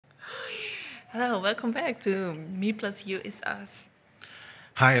Hello, welcome back to Me Plus You is Us.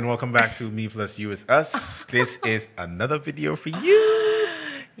 Hi, and welcome back to Me Plus You is Us. This is another video for you.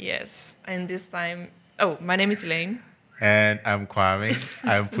 Yes, and this time, my name is Elaine. And I'm Kwame.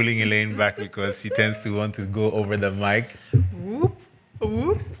 I'm pulling Elaine back because she tends to want to go over the mic. Whoop,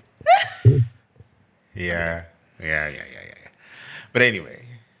 whoop. Yeah. But anyway,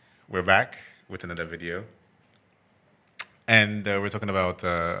 we're back with another video. And we're talking about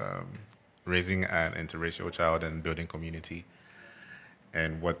raising an interracial child and building community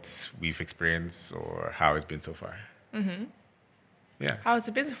and what we've experienced or how it's been so far. Mm-hmm. Yeah. How's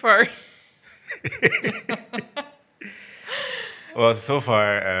it been so far? Well, so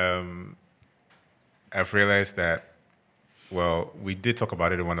far, I've realized that, we did talk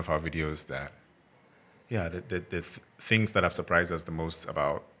about it in one of our videos that, the things that have surprised us the most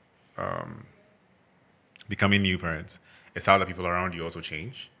about becoming new parents is how the people around you also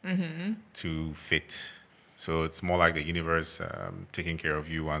change to fit. So it's more like the universe taking care of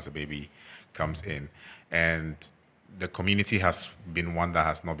you once a baby comes in. And the community has been one that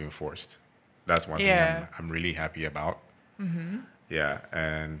has not been forced. That's one thing I'm really happy about. Yeah,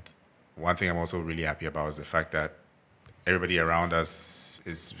 and one thing I'm also really happy about is the fact that everybody around us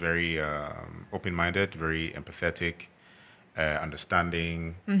is very open-minded, very empathetic,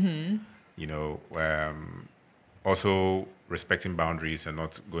 understanding. You know, also respecting boundaries and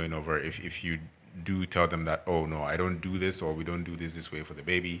not going over. If you do tell them that, oh no, I don't do this, or we don't do this way for the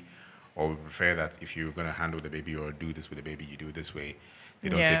baby, or we prefer that if you're going to handle the baby or do this with the baby, you do it this way. They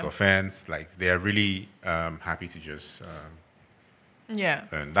don't take offense. Like, they are really happy to just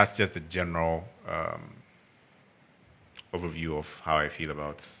and that's just a general overview of how I feel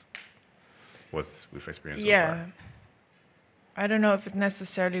about what we've experienced so far. I don't know if it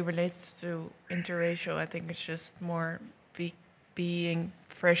necessarily relates to interracial. I think it's just more being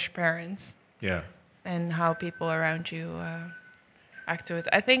fresh parents. Yeah. And how people around you act to it.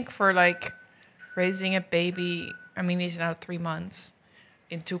 I think for like raising a baby, I mean, he's now 3 months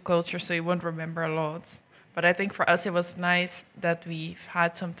in two cultures, so he won't remember a lot. But I think for us, it was nice that we've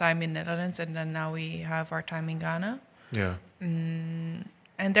had some time in Netherlands, and then now we have our time in Ghana. Yeah. And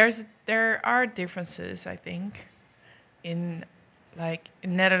there are differences, I think. In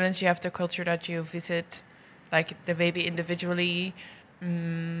Netherlands, you have the culture that you visit like the baby individually.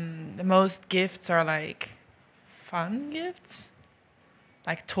 The most gifts are like fun gifts,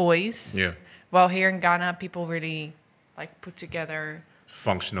 like toys. Yeah. While here in Ghana, people really like put together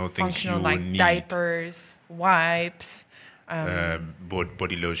Functional things you like need. diapers, wipes,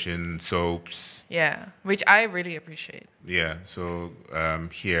 Body lotion, soaps. yeah, which I really appreciate. Yeah. So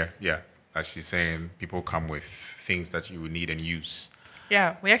here, as she's saying, people come with things that you would need and use.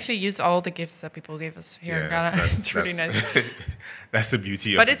 Yeah, we actually use all the gifts that people gave us here in Ghana. It's really nice. That's the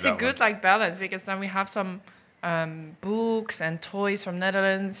beauty of it. But it's a good like balance, because then we have some books and toys from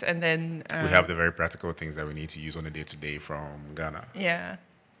Netherlands, and then we have the very practical things that we need to use on a day-to-day from Ghana. Yeah,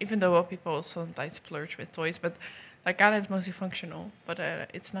 even though people sometimes splurge with toys, but like Ghana is mostly functional, but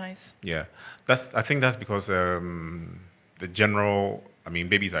it's nice. Yeah, I think that's because the general,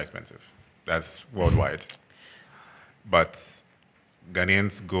 babies are expensive. That's worldwide. But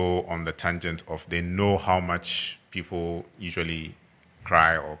Ghanaians go on the tangent of they know how much people usually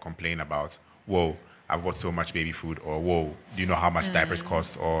cry or complain about. Whoa, I've bought so much baby food, or whoa, do you know how much diapers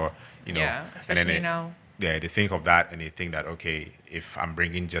cost, or Yeah, especially now. Yeah, they think of that and they think that, okay, if I'm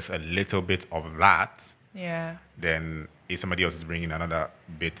bringing just a little bit of that, then if somebody else is bringing another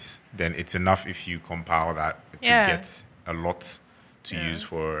bit, then it's enough if you compile that to get a lot to use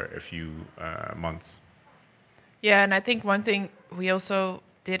for a few months. Yeah, and I think one thing we also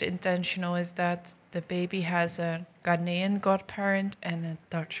did intentional is that the baby has a Ghanaian godparent and a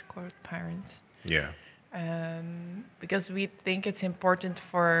Dutch godparent. Yeah. Because we think it's important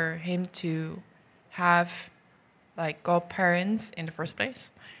for him to have like godparents in the first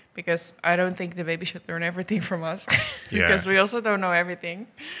place. Because I don't think the baby should learn everything from us. Because we also don't know everything.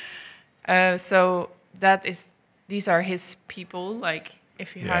 So these are his people. Like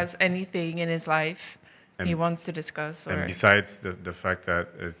if he has anything in his life he wants to discuss. And besides the fact that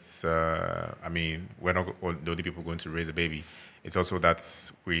it's, we're not the only people going to raise a baby. It's also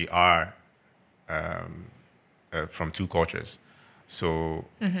that we are from two cultures. So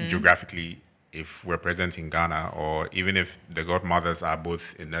geographically, if we're present in Ghana, or even if the godmothers are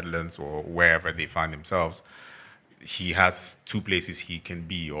both in Netherlands or wherever they find themselves, he has two places he can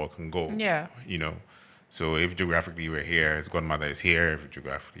be or can go. Yeah. You know. So if geographically we're here, his godmother is here. If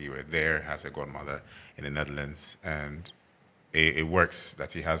geographically we're there, has a godmother in the Netherlands. And it works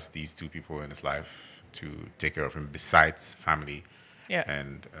that he has these two people in his life to take care of him besides family. Yeah.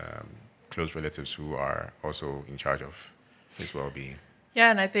 And close relatives who are also in charge of his well-being.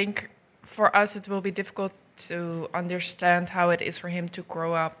 Yeah, and I think for us it will be difficult to understand how it is for him to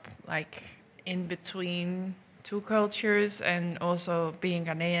grow up like in between two cultures and also being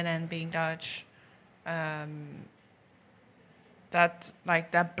Ghanaian and being Dutch.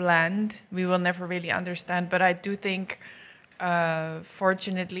 That blend we will never really understand. But I do think,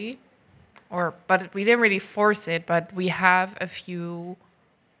 fortunately, but we didn't really force it. But we have a few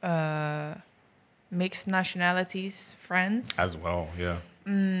mixed nationalities friends As well, yeah.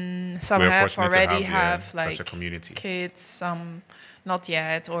 Some We're have fortunate to already have, have such a like community. kids, some not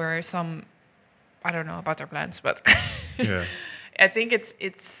yet, or some I don't know about their plans, but Yeah. I think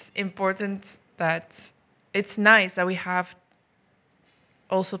it's important that it's nice that we have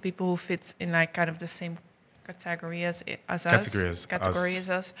also people who fit in like kind of the same category as Category as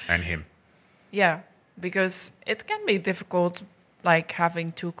us. and him. Yeah, because it can be difficult, like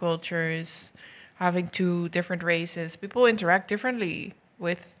having two cultures, having two different races. People interact differently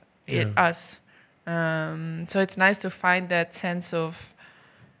with us. So it's nice to find that sense of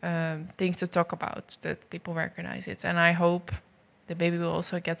things to talk about, that people recognize it. And I hope the baby will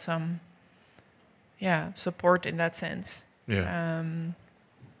also get some, support in that sense. Yeah.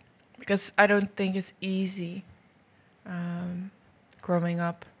 Because I don't think it's easy growing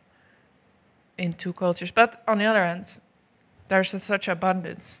up in two cultures. But on the other hand, there's such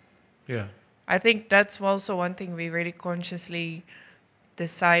abundance. Yeah. I think that's also one thing we really consciously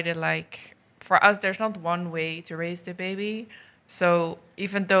decided, like, for us, there's not one way to raise the baby. So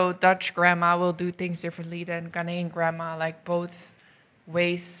even though Dutch grandma will do things differently than Ghanaian grandma, like both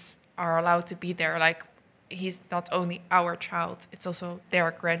ways are allowed to be there. Like he's not only our child, it's also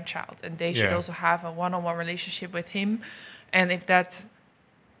their grandchild. And they should also have a one-on-one relationship with him. And if that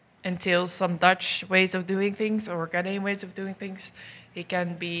entails some Dutch ways of doing things or Ghanaian ways of doing things, he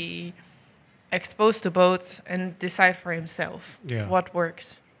can be exposed to both and decide for himself what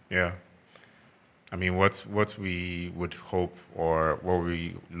works. Yeah. I mean, what we would hope or what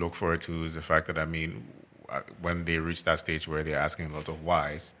we look forward to is the fact that, I mean, when they reach that stage where they're asking a lot of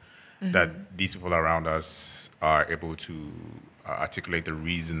whys, that these people around us are able to articulate the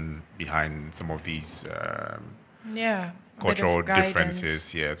reason behind some of these cultural differences.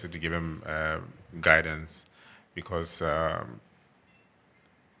 So to give them guidance, because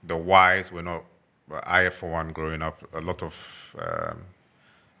the whys were not. I, for one, growing up, a lot of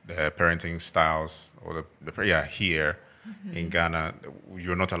the parenting styles or here in Ghana,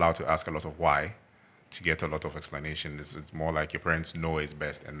 you're not allowed to ask a lot of why to get a lot of explanation. It's more like your parents know is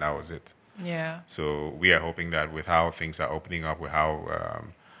best, and that was it. Yeah. So we are hoping that with how things are opening up, with how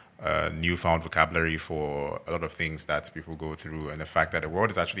newfound vocabulary for a lot of things that people go through, and the fact that the world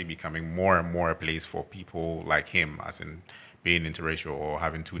is actually becoming more and more a place for people like him, as in being interracial or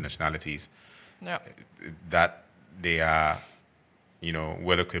having two nationalities, that they are,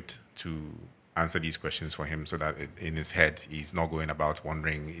 well equipped to answer these questions for him, so that in his head he's not going about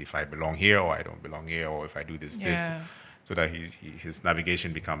wondering if I belong here or I don't belong here, or if I do this, so that his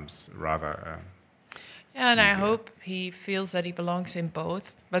navigation becomes rather and easier. I hope he feels that he belongs in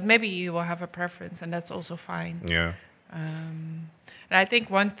both, but maybe he will have a preference, and that's also fine. And I think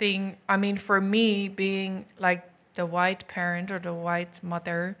one thing, I mean, for me, being like the white parent or the white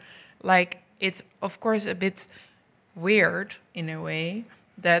mother, like it's of course a bit weird in a way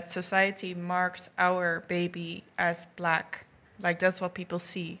that society marks our baby as black. Like that's what people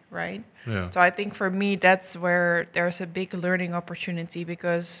see, right? So I think for me that's where there's a big learning opportunity,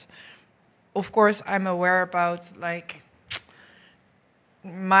 because of course I'm aware about like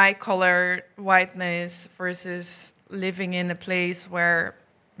my color, whiteness, versus living in a place where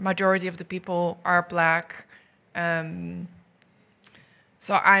majority of the people are black.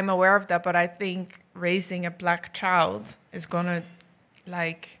 So I'm aware of that, but I think raising a black child is gonna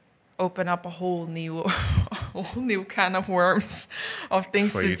like open up a whole new can of worms of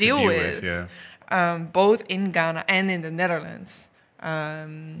things to deal with. Both in Ghana and in the Netherlands.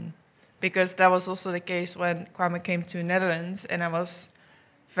 Because that was also the case when Kwame came to the Netherlands, and I was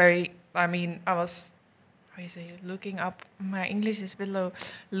looking up, my English is a bit low,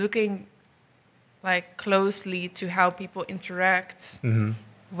 looking like closely to how people interact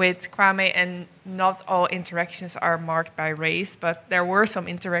with Kwame, and not all interactions are marked by race, but there were some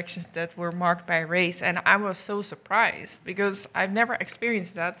interactions that were marked by race, and I was so surprised because I've never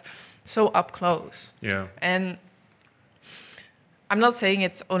experienced that so up close. And I'm not saying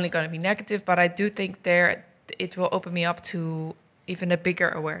it's only going to be negative, but I do think it will open me up to even a bigger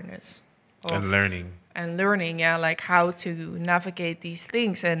awareness and learning, like how to navigate these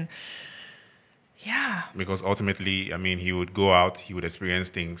things. And Yeah. Because ultimately, I mean, he would go out, he would experience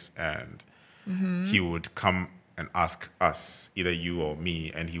things, and he would come and ask us, either you or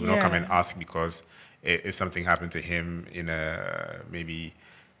me, and he would not come and Yeah. ask because if something happened to him in a maybe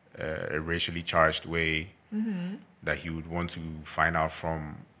a racially charged way, that he would want to find out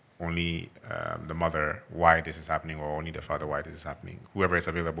from only the mother why this is happening, or only the father why this is happening. Whoever is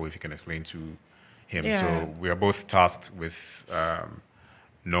available, if you can explain to him. Yeah. So we are both tasked with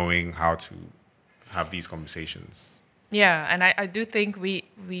knowing how to have these conversations. Yeah, and I do think we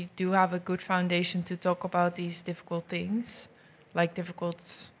do have a good foundation to talk about these difficult things, like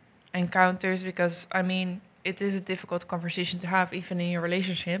difficult encounters, because I mean, it is a difficult conversation to have, even in your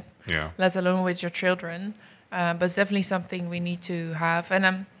relationship, Yeah. let alone with your children. But it's definitely something we need to have.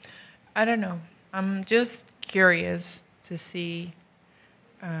 And I don't know, I'm just curious to see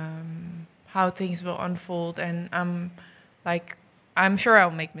how things will unfold. And I'm sure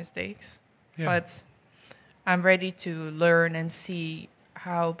I'll make mistakes, Yeah. but I'm ready to learn and see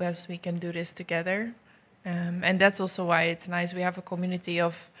how best we can do this together. And that's also why it's nice. We have a community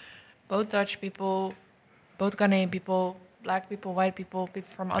of both Dutch people, both Ghanaian people, black people, white people,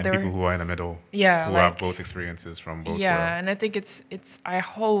 people from And other... people who are in the middle, Yeah, who have both experiences from both yeah, worlds. and I think it's. I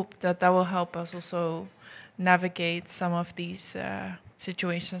hope that will help us also navigate some of these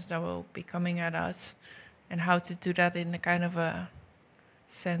situations that will be coming at us, and how to do that in a kind of a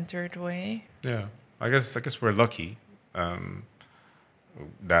centered way. Yeah, I guess we're lucky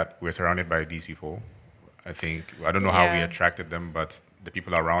that we're surrounded by these people. I don't know how we Yeah. attracted them, but the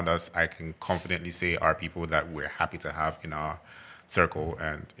people around us, I can confidently say, are people that we're happy to have in our circle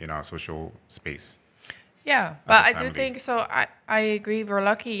and in our social space. Yeah, but a I do family. think so. I agree. We're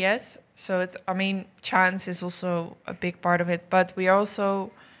lucky, yes. So it's. I mean, chance is also a big part of it, but we are also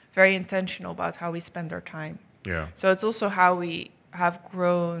very intentional about how we spend our time. Yeah, So it's also how we have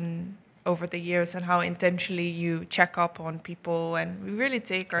grown over the years, and how intentionally you check up on people, and we really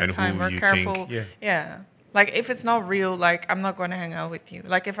take our And time. who We're you careful. think- yeah. Like if it's not real, like I'm not going to hang out with you.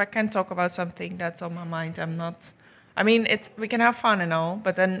 Like if I can't talk about something that's on my mind, I'm not. I mean, we can have fun and all,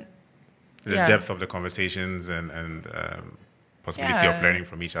 but then the depth of the conversations and possibility of Yeah. learning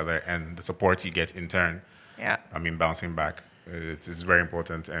from each other and the support you get in turn. yeah, I mean, bouncing back is very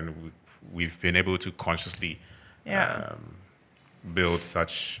important, and we've been able to consciously yeah. build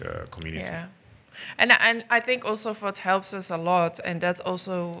such community. Yeah, and I think also what helps us a lot, and that's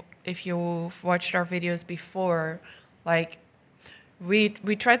also if you've watched our videos before, like we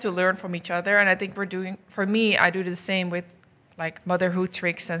try to learn from each other, and I think we're doing. For me, I do the same with like motherhood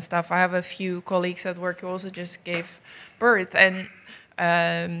tricks and stuff. I have a few colleagues at work who also just gave birth, and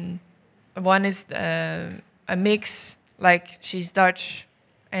one is a mix, like she's Dutch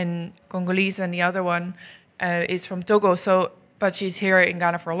and Congolese, and the other one is from Togo. So, but she's here in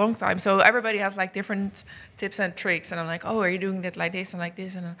Ghana for a long time. So everybody has like different tips and tricks, and I'm like, oh, are you doing that like this and like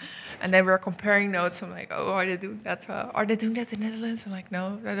this, and then we're comparing notes. I'm like, oh, are they doing that? Are they doing that in the Netherlands? I'm like,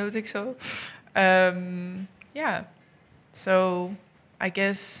 no, I don't think so. Yeah. So I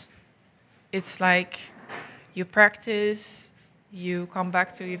guess it's like you practice, you come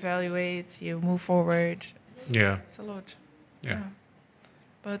back to evaluate, you move forward. It's a lot. Yeah.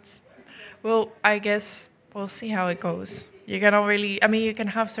 But, well, I guess we'll see how it goes. You cannot really, I mean, you can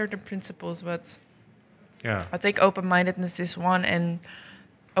have certain principles, but Yeah. I think open-mindedness is one, and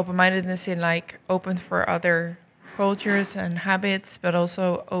open-mindedness in like open for other cultures and habits, but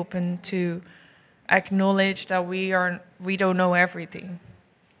also open to acknowledge that we don't know everything.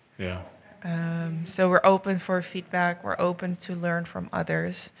 Yeah. So we're open for feedback. We're open to learn from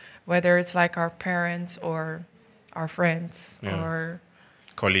others, whether it's like our parents or our friends or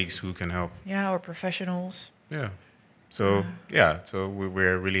Colleagues who can help. or professionals. Yeah. So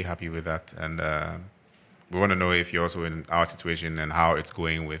we're really happy with that, and we want to know if you're also in our situation and how it's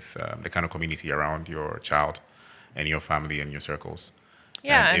going with the kind of community around your child and your family and your circles.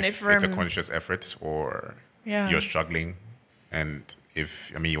 Yeah, and and if it's a conscious effort or you're struggling, and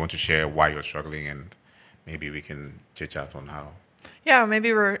if you want to share why you're struggling, and maybe we can chit chat on how. Yeah,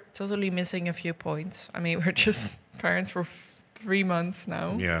 maybe we're totally missing a few points. I mean, we're just parents for 3 months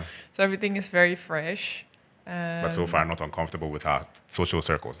now. Yeah. So everything is very fresh. But so far, not uncomfortable with our social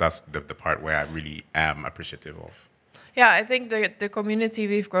circles. That's the part where I really am appreciative of. Yeah, I think the community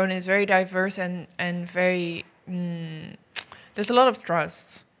we've grown is very diverse and very... there's a lot of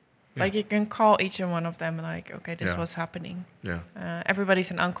trust. Yeah. Like you can call each and one of them like, okay, this is Yeah. what's happening. Yeah.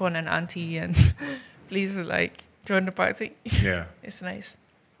 Everybody's an uncle and an auntie, and please like join the party. Yeah. It's nice.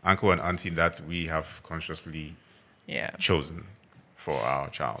 Uncle and auntie that we have consciously chosen for our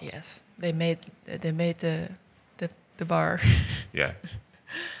child. Yes, they made the bar. Yeah.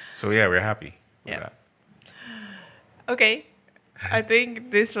 So yeah, we're happy. with Yeah. that. Okay. I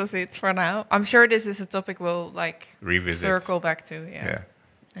think this was it for now. I'm sure this is a topic we'll like Revisit. circle back to. Yeah. Yeah.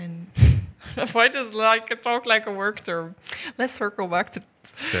 And if I just talk like a work term, let's circle back to.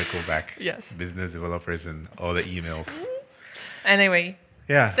 Circle back. Yes. Business developers and all the emails. Anyway,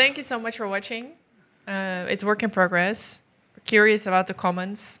 Yeah. thank you so much for watching. It's work in progress. We're curious about the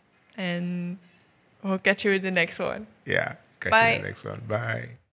comments, and we'll catch you in the next one. Yeah. Catch you Bye. in the next one. Bye.